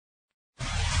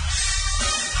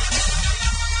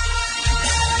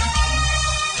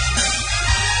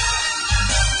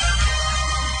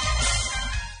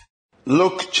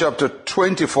Luke chapter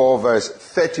 24, verse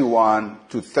 31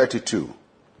 to 32.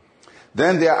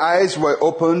 Then their eyes were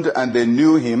opened and they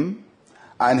knew him,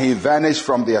 and he vanished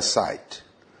from their sight.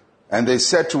 And they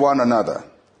said to one another,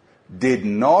 "Did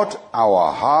not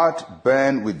our heart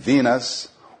burn within us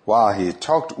while he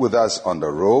talked with us on the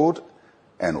road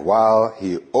and while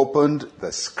he opened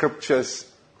the scriptures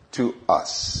to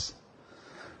us?"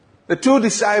 The two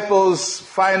disciples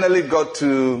finally got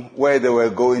to where they were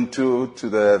going to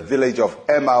the village of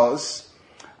Emmaus.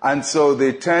 And so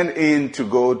they turned in to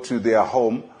go to their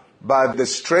home. But the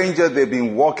stranger they've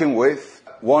been walking with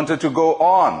wanted to go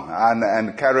on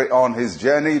and carry on his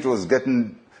journey. It was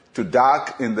getting too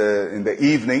dark in the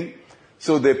evening.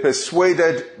 So they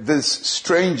persuaded this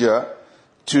stranger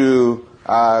to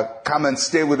come and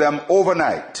stay with them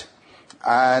overnight.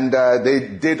 And they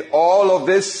did all of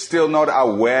this still not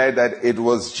aware that it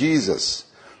was Jesus.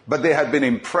 But they had been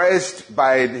impressed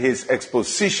by his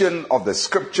exposition of the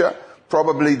scripture.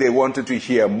 Probably they wanted to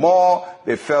hear more.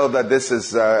 They felt that this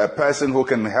is a person who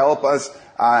can help us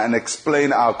and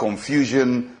explain our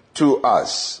confusion to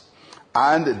us.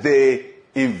 And they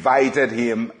invited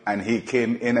him and he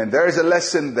came in. And there is a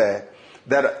lesson there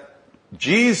that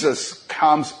Jesus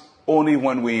comes only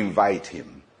when we invite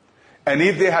him. And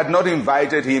if they had not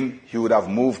invited him, he would have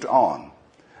moved on.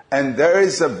 And there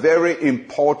is a very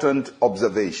important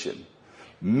observation.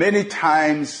 Many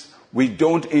times we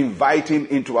don't invite him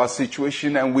into our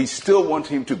situation and we still want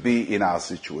him to be in our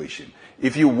situation.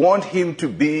 If you want him to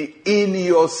be in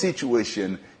your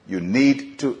situation, you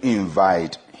need to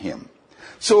invite him.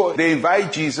 So they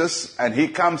invite Jesus and he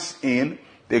comes in.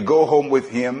 They go home with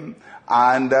him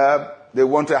and they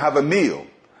want to have a meal.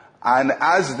 And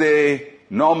as they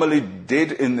normally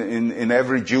did in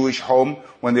every Jewish home,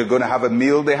 when they're going to have a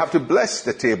meal, they have to bless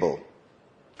the table.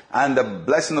 And the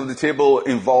blessing of the table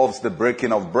involves the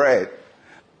breaking of bread.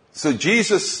 So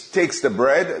Jesus takes the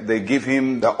bread, they give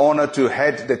him the honor to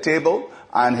head the table,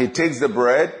 and he takes the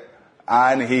bread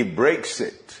and he breaks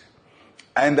it.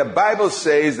 And the Bible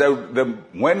says that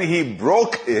when he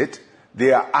broke it,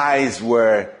 their eyes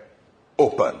were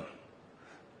open.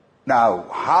 Now,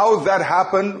 how that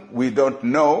happened, we don't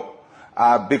know.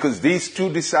 Because these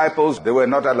two disciples, they were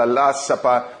not at the Last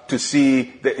Supper to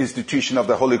see the institution of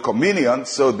the Holy Communion,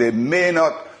 so they may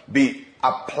not be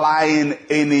applying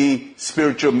any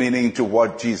spiritual meaning to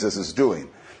what Jesus is doing.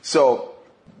 So,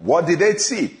 what did they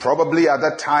see? Probably at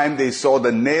that time they saw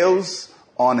the nails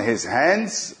on his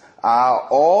hands,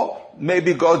 or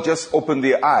maybe God just opened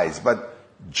their eyes. But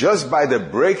just by the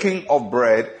breaking of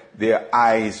bread, their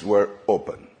eyes were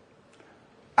open.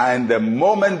 And the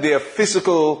moment their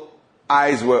physical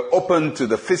eyes were open to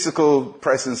the physical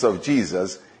presence of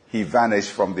Jesus, he vanished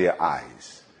from their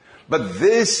eyes. But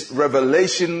this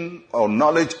revelation or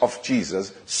knowledge of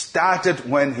Jesus started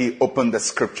when he opened the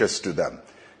scriptures to them.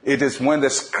 It is when the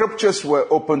scriptures were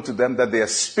opened to them that their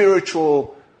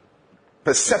spiritual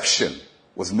perception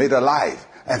was made alive,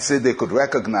 and so they could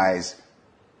recognize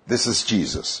this is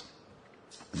Jesus.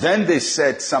 Then they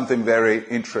said something very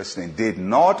interesting. Did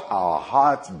not our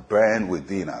hearts burn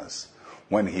within us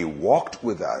when he walked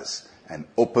with us and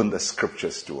opened the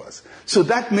scriptures to us? So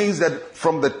that means that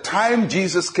from the time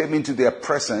Jesus came into their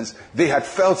presence, they had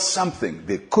felt something.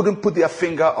 They couldn't put their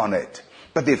finger on it,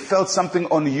 but they felt something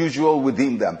unusual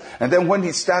within them. And then when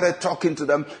he started talking to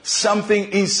them,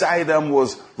 something inside them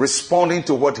was responding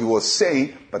to what he was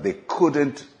saying, but they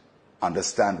couldn't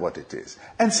understand what it is.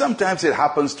 And sometimes it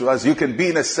happens to us. You can be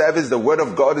in a service, the word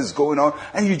of God is going on,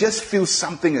 and you just feel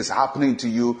something is happening to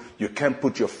you. You can't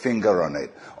put your finger on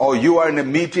it. Or you are in a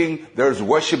meeting, there's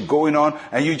worship going on,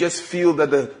 and you just feel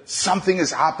that something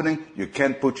is happening. You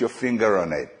can't put your finger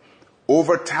on it.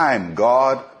 Over time,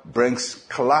 God brings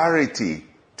clarity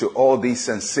to all these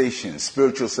sensations,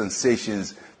 spiritual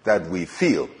sensations that we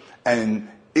feel. And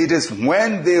it is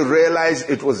when they realize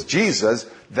it was Jesus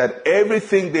that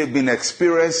everything they've been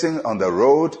experiencing on the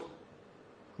road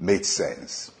made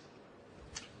sense.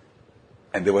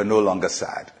 And they were no longer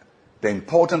sad. The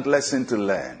important lesson to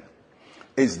learn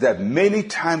is that many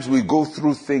times we go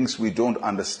through things we don't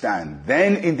understand.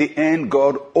 Then in the end,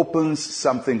 God opens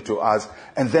something to us,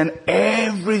 and then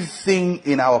everything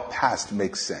in our past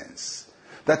makes sense.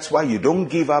 That's why you don't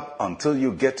give up until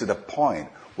you get to the point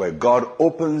where God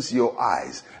opens your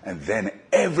eyes, and then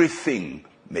everything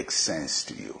makes sense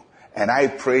to you. And I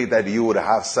pray that you would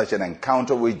have such an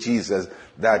encounter with Jesus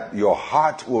that your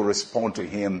heart will respond to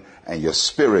him and your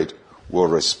spirit will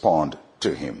respond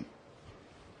to him.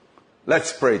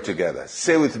 Let's pray together.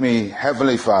 Say with me,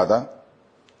 Heavenly Father,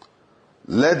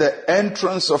 let the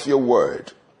entrance of your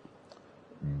word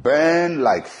burn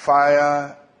like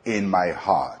fire in my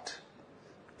heart.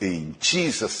 In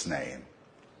Jesus' name,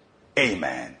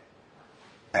 amen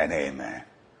and amen.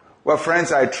 Well,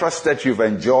 friends, I trust that you've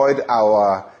enjoyed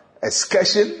our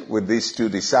excursion with these two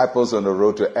disciples on the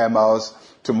road to Emmaus.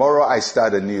 Tomorrow I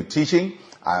start a new teaching.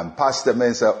 I am Pastor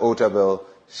Mensa Otabil.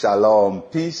 Shalom,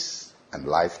 peace, and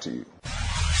life to you.